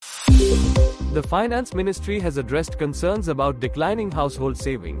The Finance Ministry has addressed concerns about declining household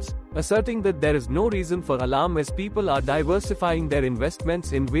savings, asserting that there is no reason for alarm as people are diversifying their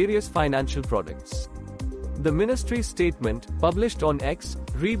investments in various financial products. The ministry's statement, published on X,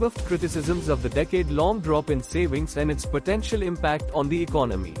 rebuffed criticisms of the decade-long drop in savings and its potential impact on the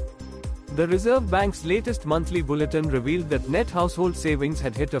economy. The Reserve Bank's latest monthly bulletin revealed that net household savings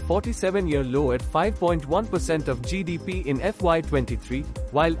had hit a 47-year low at 5.1% of GDP in FY23,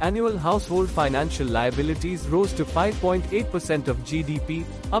 while annual household financial liabilities rose to 5.8% of GDP,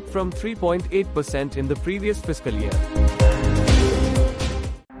 up from 3.8% in the previous fiscal year.